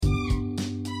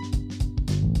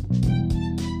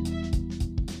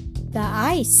The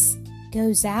ice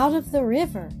goes out of the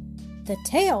river. The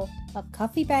tale of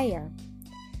Cuffy Bear.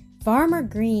 Farmer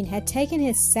Green had taken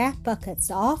his sap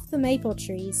buckets off the maple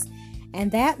trees,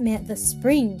 and that meant the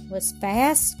spring was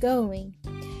fast going.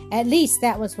 At least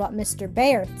that was what Mr.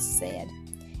 Bear said.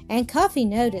 And Cuffy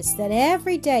noticed that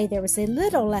every day there was a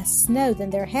little less snow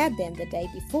than there had been the day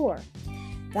before.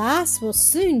 The ice will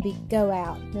soon go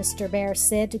out, Mr. Bear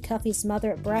said to Cuffy's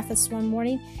mother at breakfast one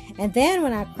morning, and then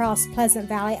when I cross Pleasant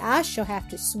Valley, I shall have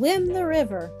to swim the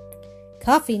river.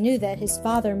 Cuffy knew that his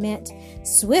father meant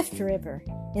Swift River.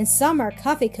 In summer,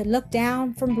 Cuffy could look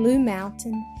down from Blue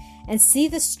Mountain and see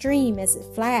the stream as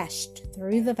it flashed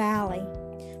through the valley.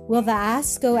 Will the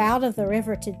ice go out of the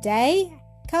river today?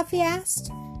 Cuffy asked.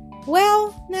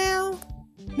 Well, now,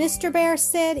 Mr. Bear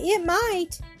said, it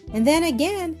might. And then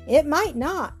again, it might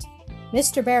not.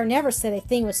 Mr. Bear never said a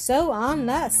thing was so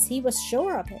unless he was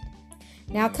sure of it.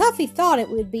 Now, Cuffy thought it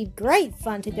would be great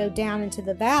fun to go down into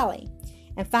the valley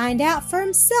and find out for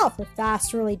himself if the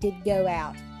ice really did go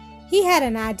out. He had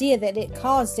an idea that it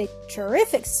caused a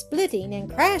terrific splitting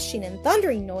and crashing and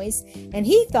thundering noise, and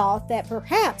he thought that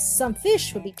perhaps some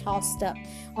fish would be tossed up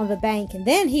on the bank, and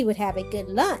then he would have a good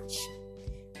lunch.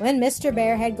 When Mr.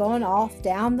 Bear had gone off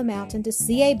down the mountain to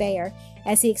see a bear,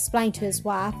 as he explained to his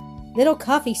wife, little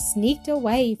Cuffy sneaked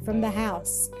away from the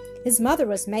house. His mother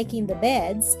was making the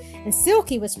beds, and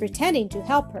Silky was pretending to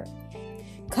help her.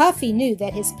 Cuffy knew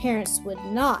that his parents would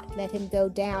not let him go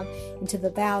down into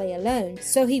the valley alone,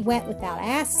 so he went without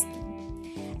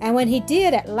asking. And when he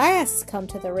did at last come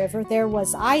to the river, there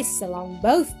was ice along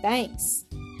both banks,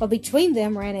 but between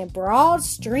them ran a broad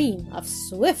stream of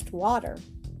swift water.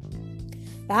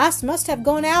 The ice must have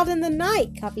gone out in the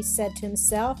night, Cuffy said to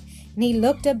himself, and he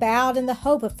looked about in the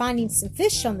hope of finding some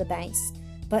fish on the banks,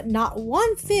 but not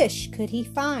one fish could he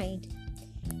find.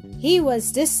 He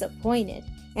was disappointed,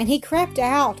 and he crept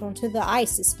out onto the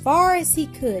ice as far as he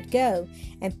could go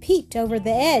and peeped over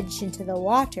the edge into the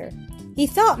water. He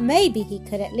thought maybe he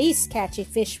could at least catch a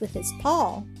fish with his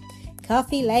paw.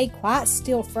 Cuffy lay quite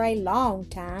still for a long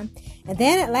time, and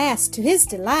then at last, to his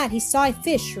delight, he saw a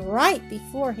fish right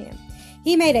before him.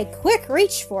 He made a quick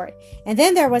reach for it, and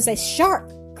then there was a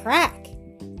sharp crack.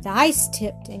 The ice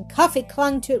tipped, and Cuffy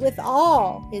clung to it with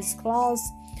all his claws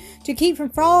to keep from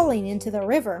falling into the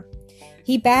river.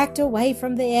 He backed away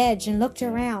from the edge and looked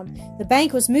around. The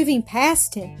bank was moving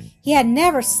past him. He had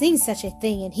never seen such a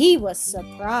thing, and he was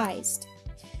surprised.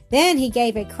 Then he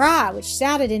gave a cry which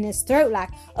sounded in his throat like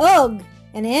 "ugh"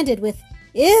 and ended with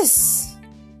 "iss"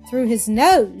 through his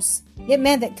nose. It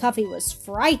meant that Cuffy was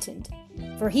frightened,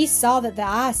 for he saw that the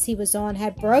ice he was on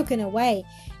had broken away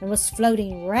and was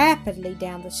floating rapidly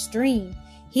down the stream.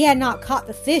 He had not caught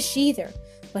the fish either,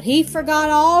 but he forgot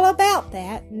all about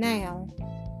that now.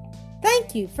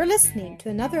 Thank you for listening to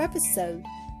another episode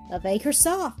of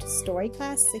AcreSoft Story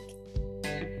Classic.